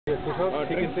We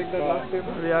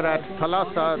are at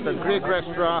Thalassa, the Greek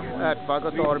restaurant at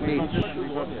Vagatore Beach.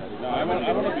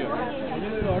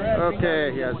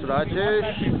 Okay, here's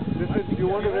Rajesh. You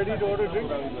want ready to order drink?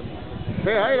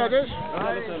 Say hi, Rajesh.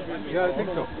 Hi. Yeah, I think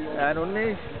so. And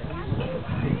Unni.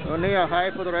 Unni, a hi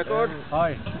for the record.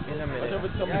 Hi. In a minute.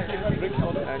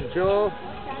 And Joe.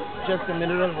 Just a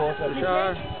mineral water.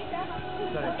 Tushar.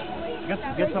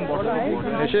 Get some water.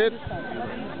 Nishit.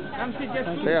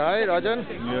 Say hi, Rajan.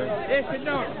 Yeah. Hey, sit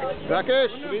down.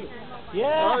 Rakesh. Yeah.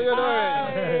 How are you doing?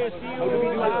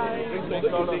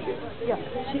 Yeah,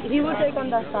 he will take on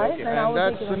that side, and I And will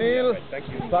that's take it on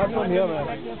Sunil. Start from here, man.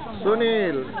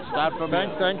 Sunil. Start from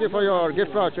Thank you for your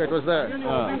gift voucher. It was there.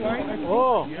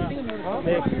 Oh.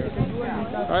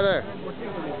 Hi there.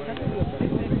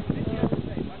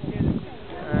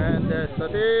 And there's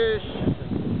Satish.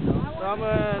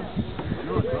 Thomas.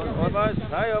 Omas.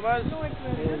 Hi, Omas.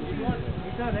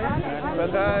 And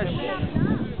Prakash.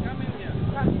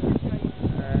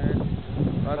 And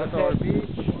Vagatore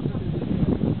Beach.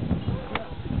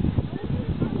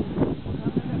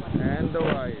 And the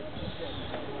wives.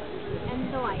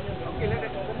 Okay, let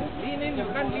it. Lean in, you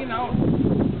can't lean out.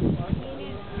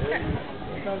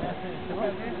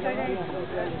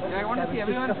 I want to see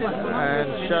everyone sit.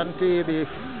 And Shanti, the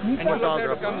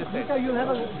photographer. you have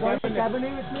a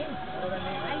Cabernet with me?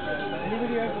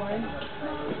 Anybody have wine?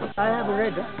 I have a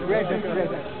red. I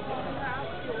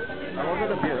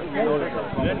wanted a beer.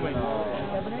 Red wine.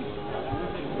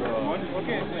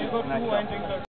 Okay, so you got two wine drinks.